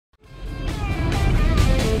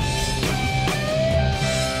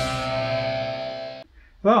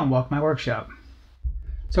Hello and welcome to my workshop.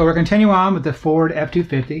 So we're continuing on with the Ford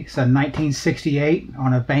F250. It's a 1968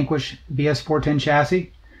 on a Vanquish VS410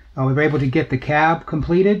 chassis. We were able to get the cab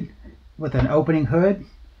completed with an opening hood,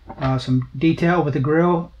 some detail with the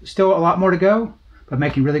grille. Still a lot more to go, but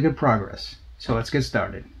making really good progress. So let's get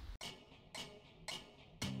started.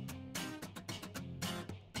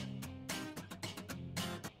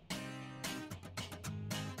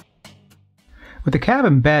 With the cab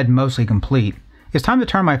and bed mostly complete, it's time to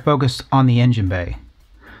turn my focus on the engine bay.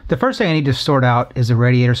 The first thing I need to sort out is the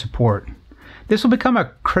radiator support. This will become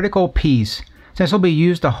a critical piece since it will be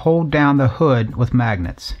used to hold down the hood with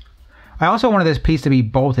magnets. I also wanted this piece to be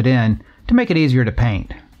bolted in to make it easier to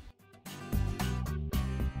paint.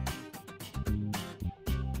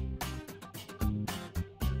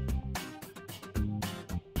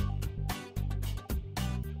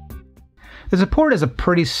 The support is a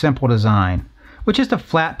pretty simple design, with just a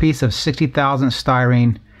flat piece of 60 thousandths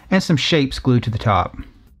styrene and some shapes glued to the top.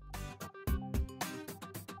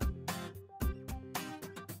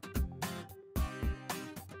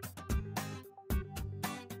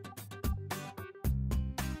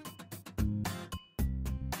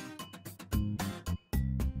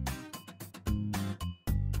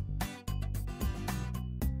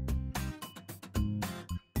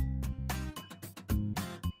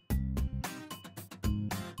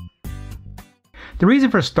 The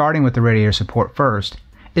reason for starting with the radiator support first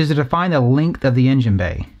is to define the length of the engine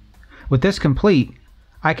bay. With this complete,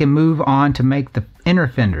 I can move on to make the inner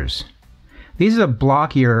fenders. These are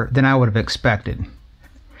blockier than I would have expected.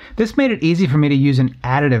 This made it easy for me to use an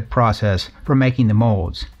additive process for making the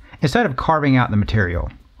molds, instead of carving out the material.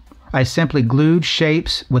 I simply glued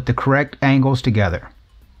shapes with the correct angles together.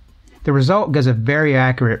 The result gives a very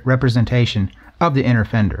accurate representation of the inner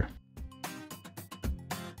fender.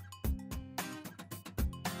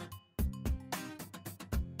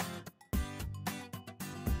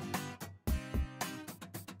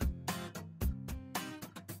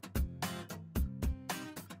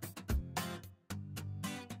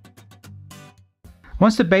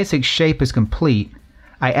 Once the basic shape is complete,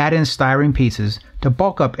 I add in styrene pieces to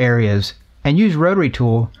bulk up areas and use rotary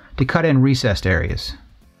tool to cut in recessed areas.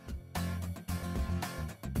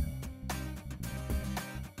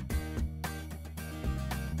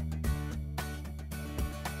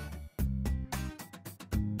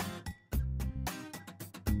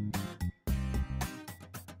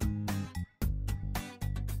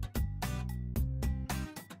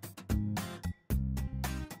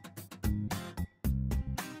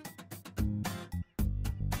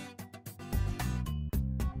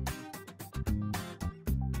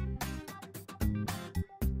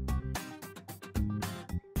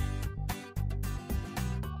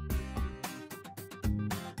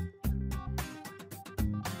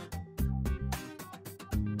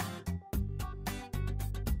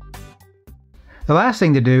 The last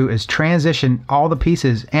thing to do is transition all the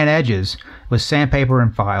pieces and edges with sandpaper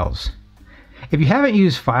and files. If you haven't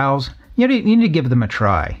used files, you need to give them a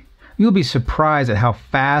try. You'll be surprised at how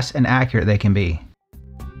fast and accurate they can be.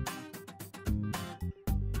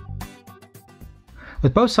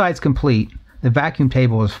 With both sides complete, the vacuum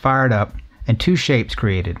table is fired up and two shapes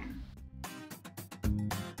created.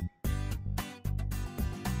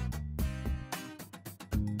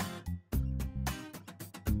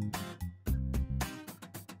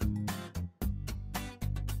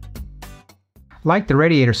 Like the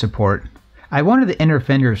radiator support, I wanted the inner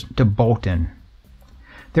fenders to bolt in.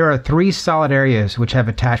 There are 3 solid areas which have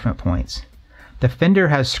attachment points. The fender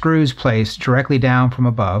has screws placed directly down from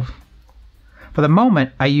above. For the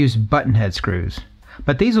moment, I use button head screws,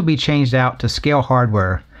 but these will be changed out to scale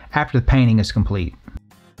hardware after the painting is complete.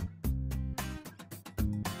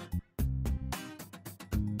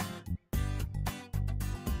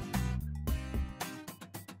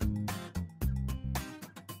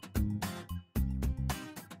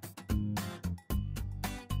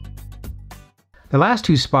 The last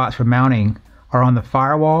 2 spots for mounting are on the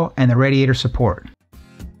firewall and the radiator support.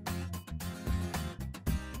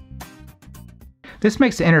 This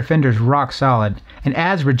makes the inner fenders rock solid and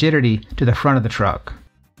adds rigidity to the front of the truck.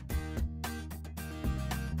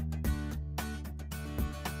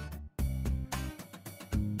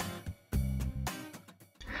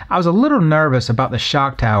 I was a little nervous about the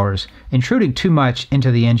shock towers intruding too much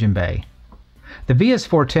into the engine bay. The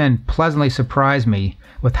VS410 pleasantly surprised me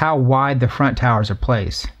with how wide the front towers are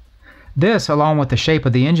placed. This, along with the shape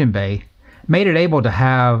of the engine bay, made it able to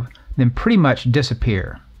have them pretty much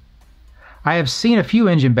disappear. I have seen a few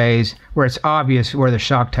engine bays where it's obvious where the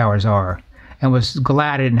shock towers are, and was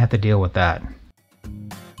glad I didn't have to deal with that.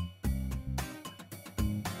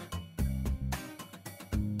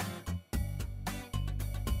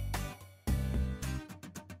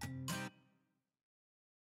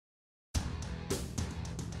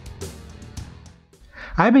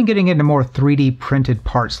 I've been getting into more 3D printed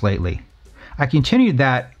parts lately. I continued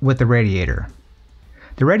that with the radiator.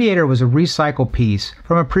 The radiator was a recycled piece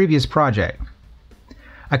from a previous project.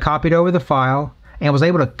 I copied over the file and was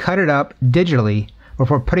able to cut it up digitally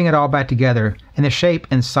before putting it all back together in the shape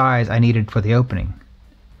and size I needed for the opening.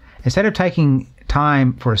 Instead of taking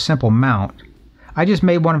time for a simple mount, I just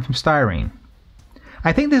made one from styrene.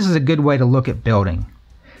 I think this is a good way to look at building.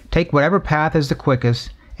 Take whatever path is the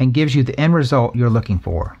quickest and gives you the end result you're looking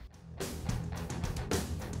for.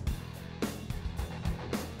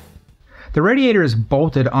 The radiator is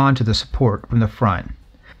bolted onto the support from the front.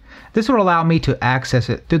 This will allow me to access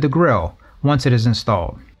it through the grill once it is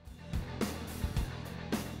installed.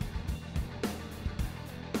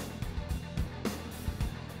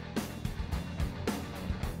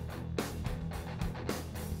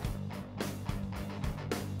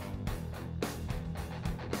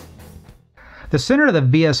 The center of the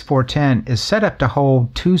VS410 is set up to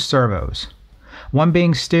hold two servos, one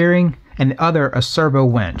being steering and the other a servo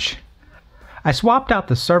winch. I swapped out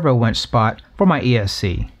the servo winch spot for my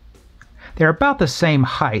ESC. They're about the same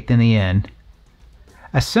height in the end.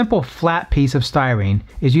 A simple flat piece of styrene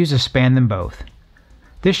is used to span them both.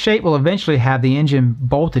 This shape will eventually have the engine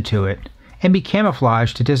bolted to it and be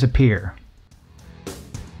camouflaged to disappear.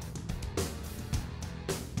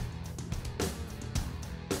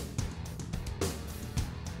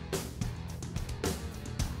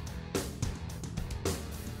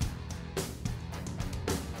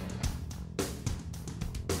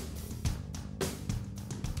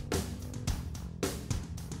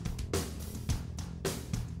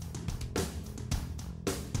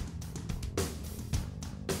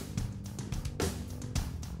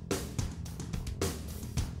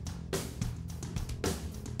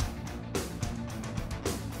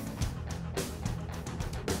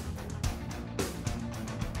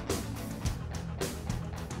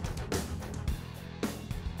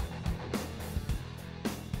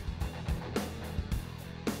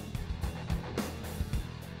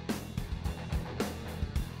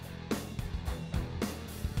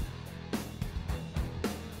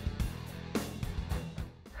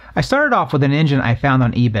 I started off with an engine I found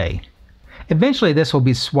on eBay. Eventually this will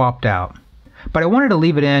be swapped out, but I wanted to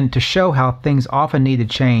leave it in to show how things often need to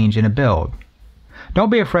change in a build. Don't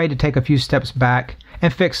be afraid to take a few steps back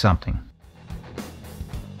and fix something.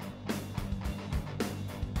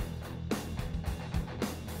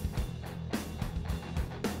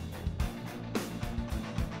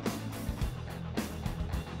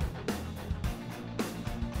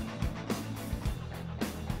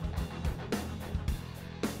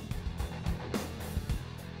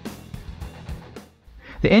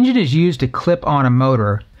 The engine is used to clip on a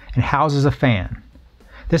motor and houses a fan.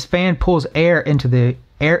 This fan pulls air into the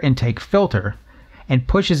air intake filter and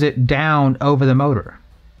pushes it down over the motor.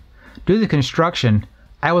 Due to the construction,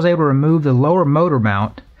 I was able to remove the lower motor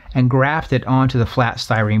mount and graft it onto the flat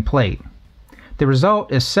styrene plate. The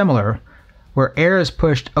result is similar, where air is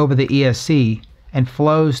pushed over the ESC and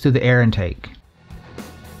flows through the air intake.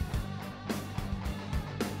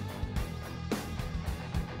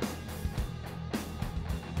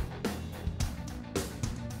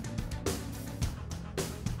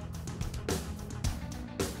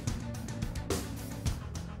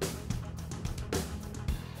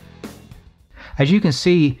 As you can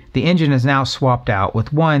see, the engine is now swapped out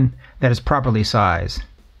with one that is properly sized.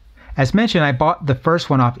 As mentioned, I bought the first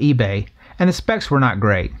one off eBay and the specs were not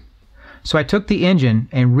great. So I took the engine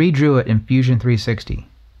and redrew it in Fusion 360.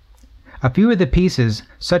 A few of the pieces,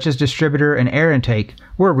 such as distributor and air intake,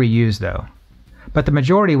 were reused though, but the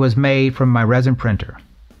majority was made from my resin printer.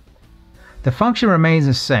 The function remains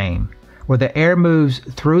the same, where the air moves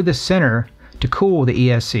through the center to cool the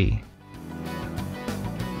ESC.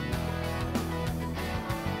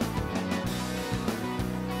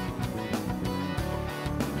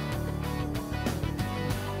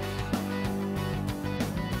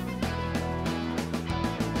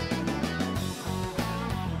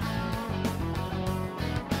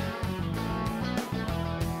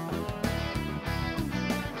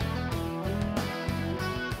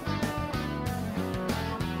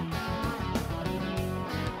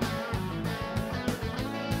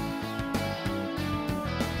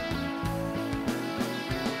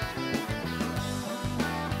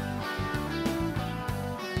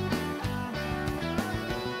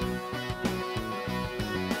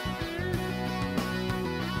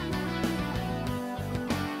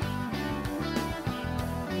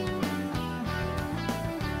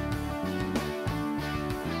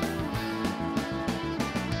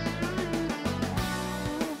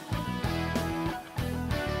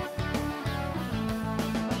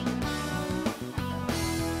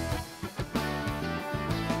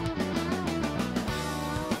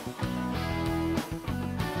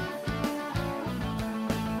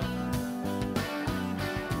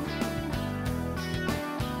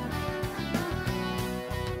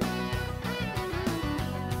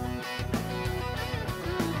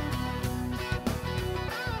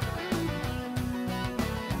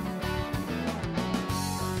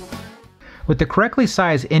 With the correctly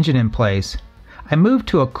sized engine in place, I moved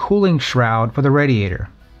to a cooling shroud for the radiator.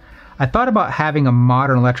 I thought about having a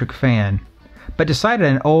modern electric fan, but decided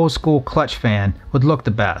an old school clutch fan would look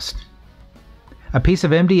the best. A piece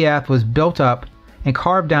of MDF was built up and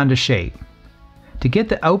carved down to shape. To get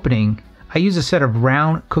the opening, I used a set of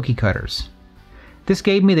round cookie cutters. This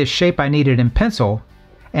gave me the shape I needed in pencil,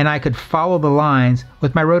 and I could follow the lines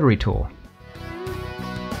with my rotary tool.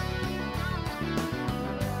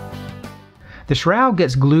 The shroud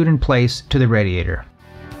gets glued in place to the radiator.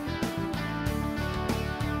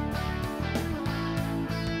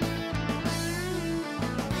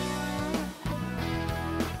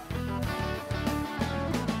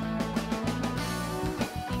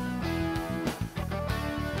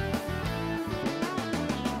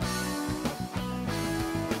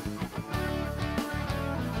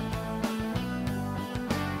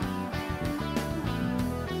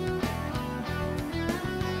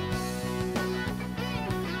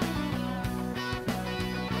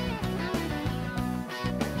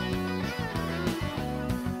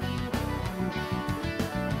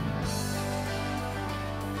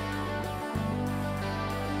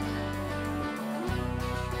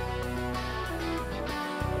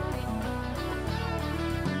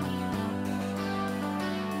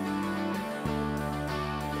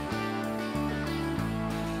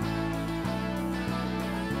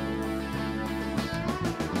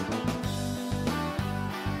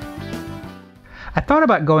 I thought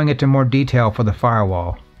about going into more detail for the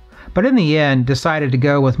firewall, but in the end decided to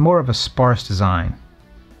go with more of a sparse design.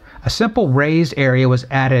 A simple raised area was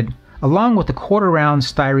added along with the quarter-round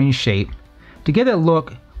styrene shape to give it a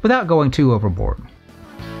look without going too overboard.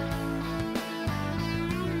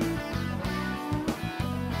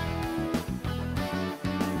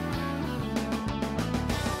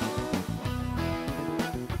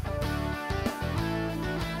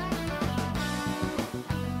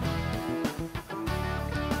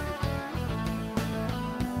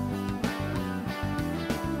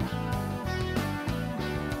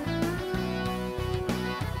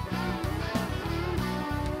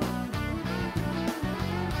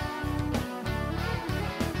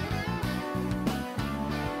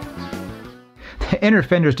 The inner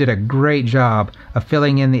fenders did a great job of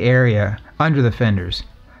filling in the area under the fenders.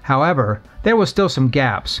 However, there was still some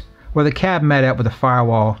gaps where the cab met up with the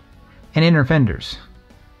firewall and inner fenders.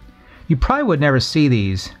 You probably would never see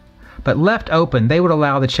these, but left open they would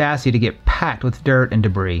allow the chassis to get packed with dirt and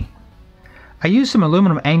debris. I used some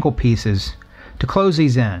aluminum angle pieces to close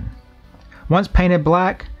these in. Once painted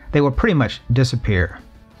black, they would pretty much disappear.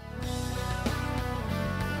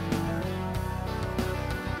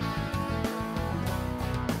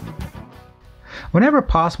 Whenever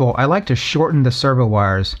possible, I like to shorten the servo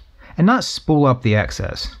wires and not spool up the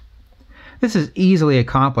excess. This is easily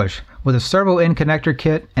accomplished with a servo end connector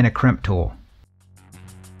kit and a crimp tool.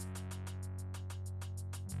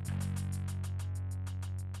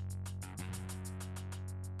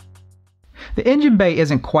 The engine bay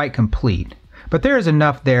isn't quite complete, but there is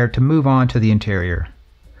enough there to move on to the interior.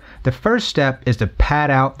 The first step is to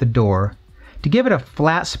pad out the door to give it a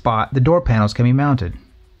flat spot the door panels can be mounted.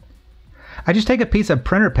 I just take a piece of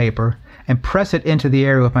printer paper and press it into the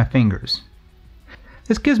area with my fingers.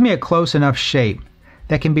 This gives me a close enough shape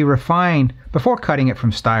that can be refined before cutting it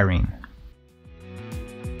from styrene.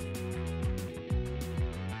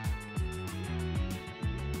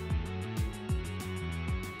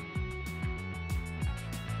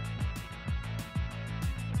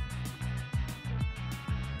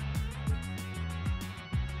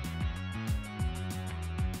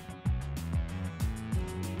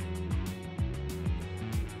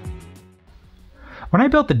 When I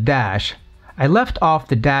built the dash, I left off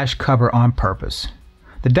the dash cover on purpose.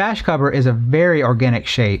 The dash cover is a very organic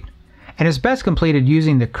shape and is best completed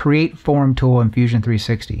using the Create Form tool in Fusion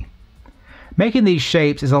 360. Making these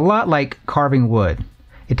shapes is a lot like carving wood.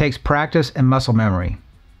 It takes practice and muscle memory.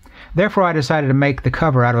 Therefore, I decided to make the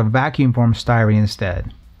cover out of a vacuum form styrene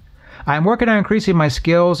instead. I am working on increasing my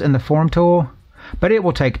skills in the form tool, but it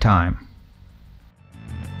will take time.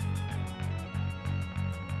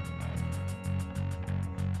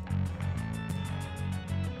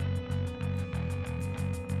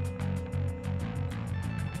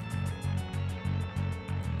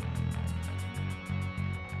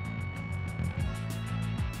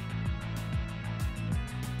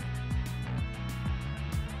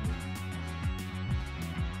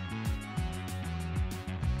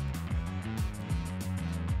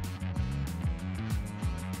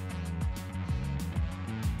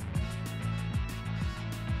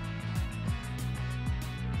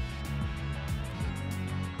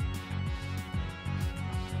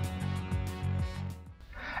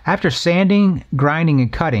 After sanding, grinding,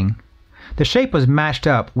 and cutting, the shape was matched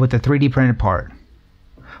up with the 3D printed part.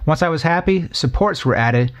 Once I was happy, supports were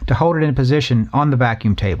added to hold it in position on the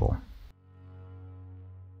vacuum table.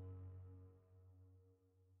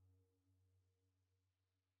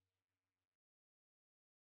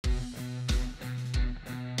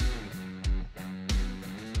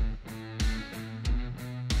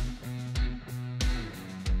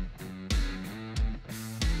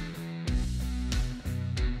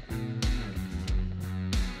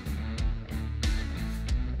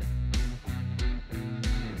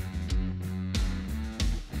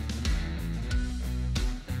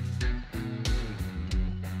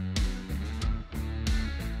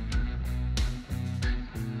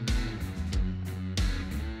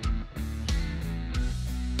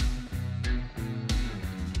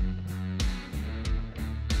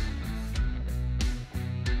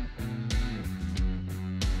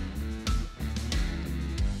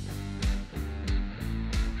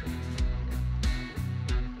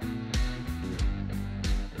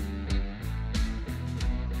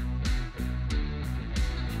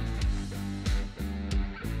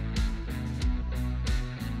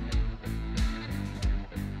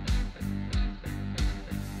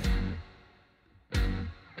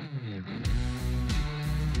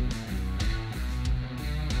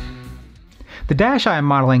 The dash I am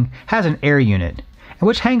modeling has an air unit,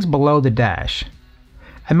 which hangs below the dash.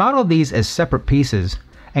 I modeled these as separate pieces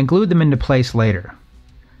and glued them into place later.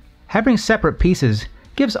 Having separate pieces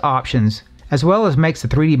gives options as well as makes the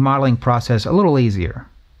 3D modeling process a little easier.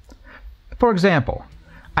 For example,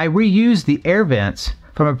 I reused the air vents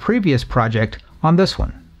from a previous project on this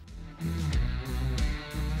one.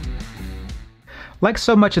 Like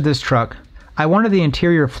so much of this truck, I wanted the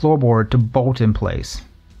interior floorboard to bolt in place.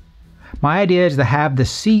 My idea is to have the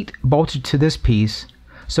seat bolted to this piece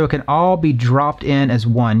so it can all be dropped in as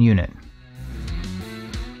one unit.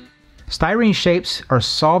 Styrene shapes are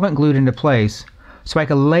solvent glued into place so I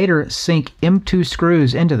can later sink M2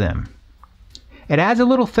 screws into them. It adds a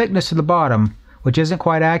little thickness to the bottom, which isn't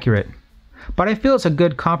quite accurate, but I feel it's a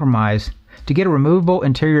good compromise to get a removable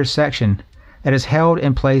interior section that is held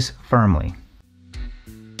in place firmly.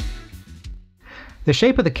 The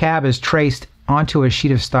shape of the cab is traced onto a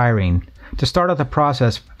sheet of styrene to start out the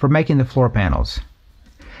process for making the floor panels.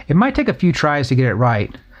 It might take a few tries to get it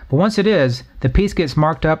right, but once it is, the piece gets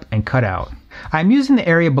marked up and cut out. I'm using the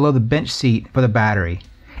area below the bench seat for the battery.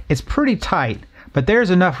 It's pretty tight, but there's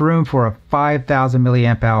enough room for a 5,000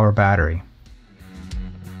 milliamp hour battery.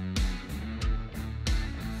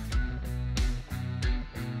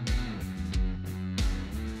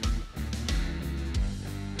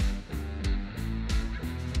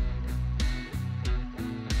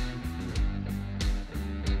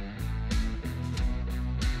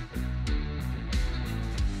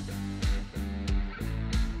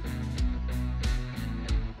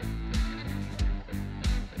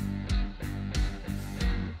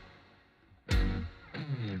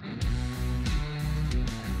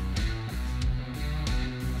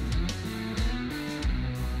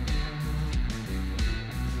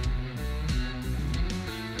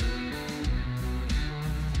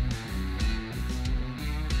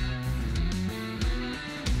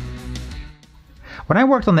 When I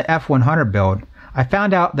worked on the F100 build, I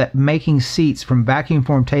found out that making seats from vacuum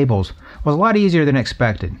formed tables was a lot easier than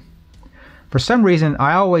expected. For some reason,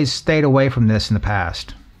 I always stayed away from this in the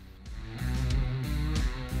past.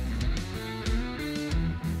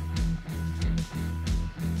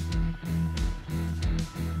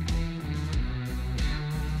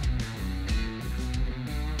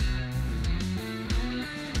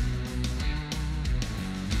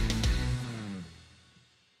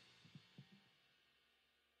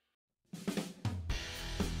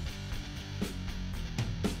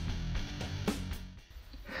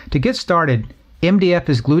 To get started, MDF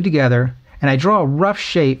is glued together and I draw a rough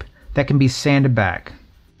shape that can be sanded back.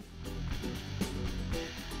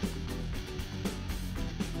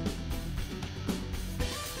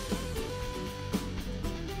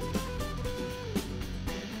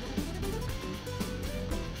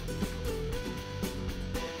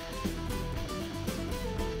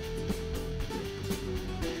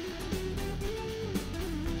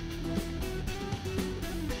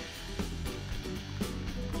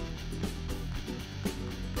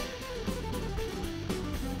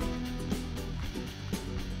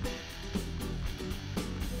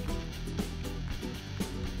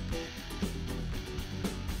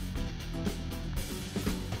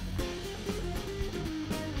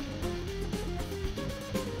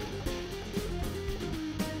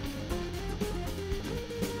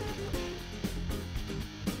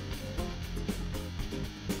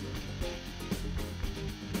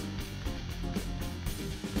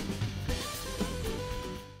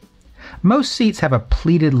 Most seats have a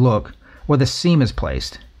pleated look where the seam is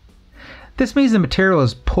placed. This means the material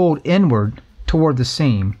is pulled inward toward the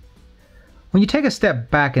seam. When you take a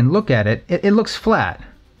step back and look at it, it looks flat,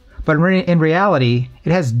 but in reality,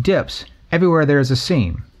 it has dips everywhere there is a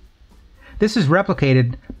seam. This is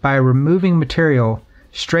replicated by removing material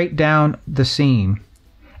straight down the seam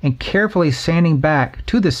and carefully sanding back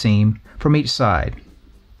to the seam from each side.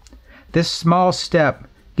 This small step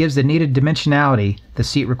gives the needed dimensionality the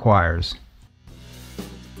seat requires.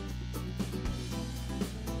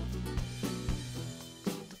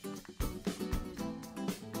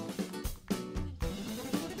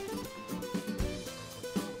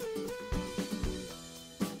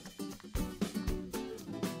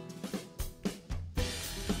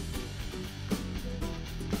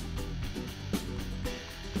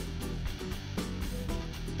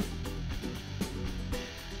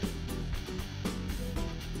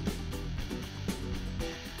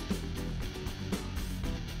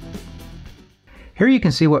 Here you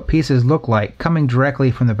can see what pieces look like coming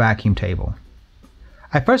directly from the vacuum table.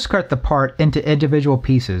 I first cut the part into individual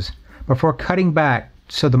pieces before cutting back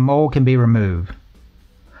so the mold can be removed.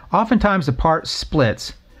 Oftentimes the part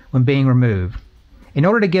splits when being removed. In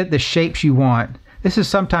order to get the shapes you want, this is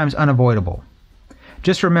sometimes unavoidable.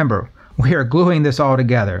 Just remember, we are gluing this all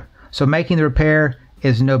together, so making the repair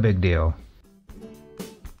is no big deal.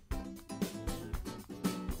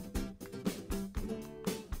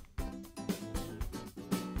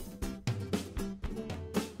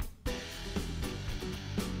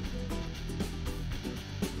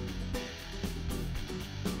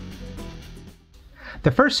 The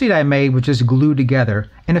first seat I made was just glued together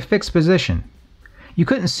in a fixed position. You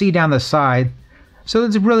couldn't see down the side, so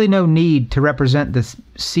there's really no need to represent the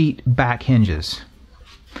seat back hinges.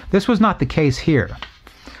 This was not the case here,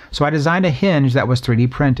 so I designed a hinge that was 3D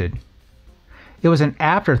printed. It was an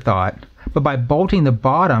afterthought, but by bolting the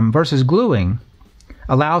bottom versus gluing,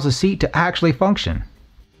 allows the seat to actually function.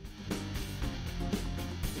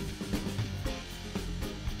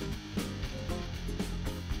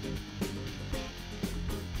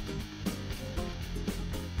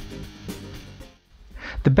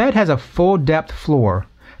 The bed has a full depth floor,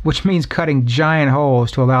 which means cutting giant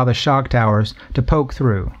holes to allow the shock towers to poke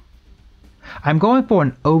through. I'm going for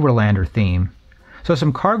an overlander theme, so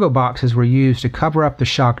some cargo boxes were used to cover up the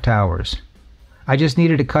shock towers. I just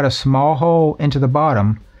needed to cut a small hole into the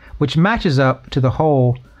bottom, which matches up to the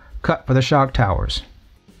hole cut for the shock towers.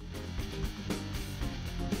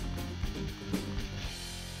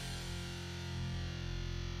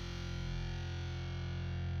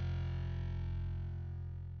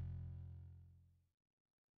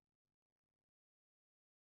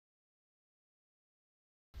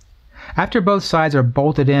 After both sides are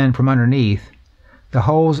bolted in from underneath, the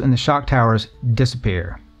holes in the shock towers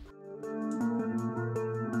disappear.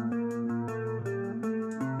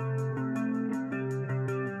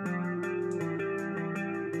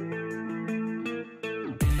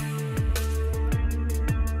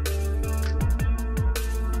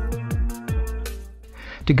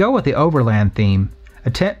 To go with the overland theme, a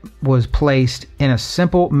tent was placed in a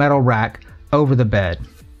simple metal rack over the bed.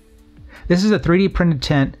 This is a 3D printed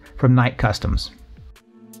tent from Night Customs.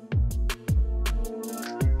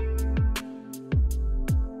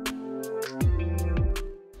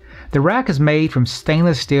 The rack is made from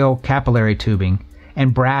stainless steel capillary tubing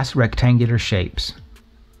and brass rectangular shapes.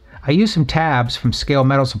 I used some tabs from Scale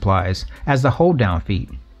Metal Supplies as the hold down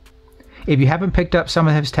feet. If you haven't picked up some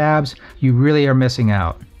of his tabs, you really are missing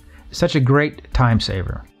out. It's such a great time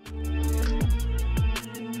saver.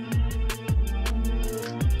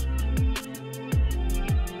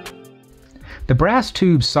 The brass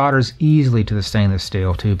tube solders easily to the stainless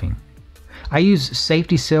steel tubing. I use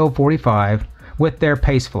Safety Seal 45 with their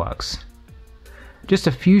paste flux. Just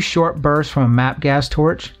a few short bursts from a MAP gas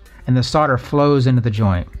torch and the solder flows into the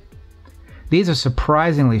joint. These are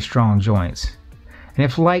surprisingly strong joints. And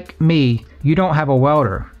if, like me, you don't have a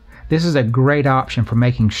welder, this is a great option for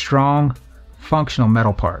making strong, functional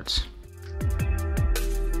metal parts.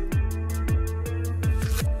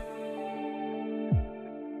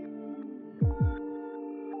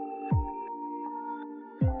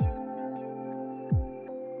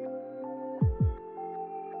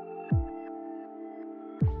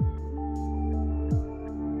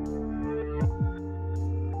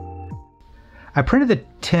 I printed the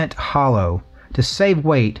tent hollow to save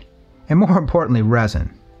weight and, more importantly, resin.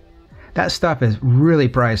 That stuff is really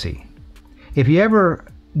pricey. If you ever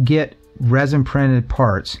get resin printed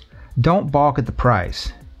parts, don't balk at the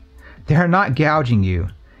price. They are not gouging you.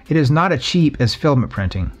 It is not as cheap as filament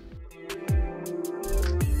printing.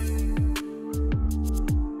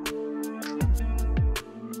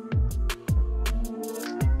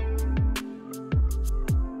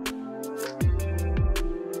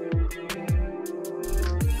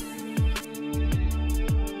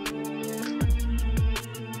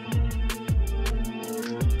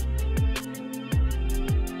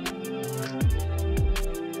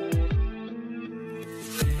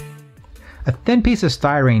 A thin piece of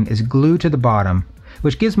styrene is glued to the bottom,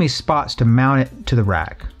 which gives me spots to mount it to the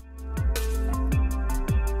rack.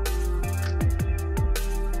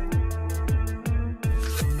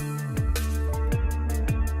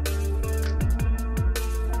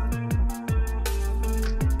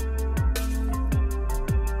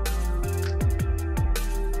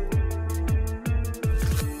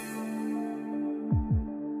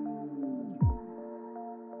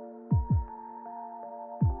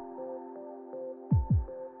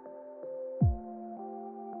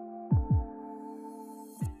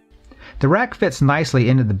 The rack fits nicely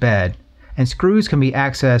into the bed, and screws can be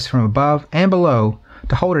accessed from above and below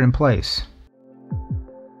to hold it in place.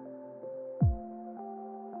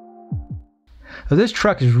 So this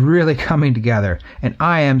truck is really coming together, and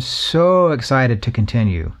I am so excited to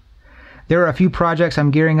continue. There are a few projects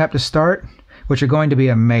I'm gearing up to start, which are going to be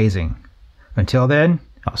amazing. Until then,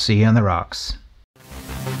 I'll see you on the rocks.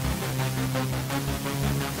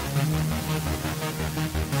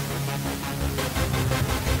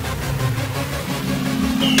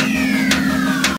 Yeah.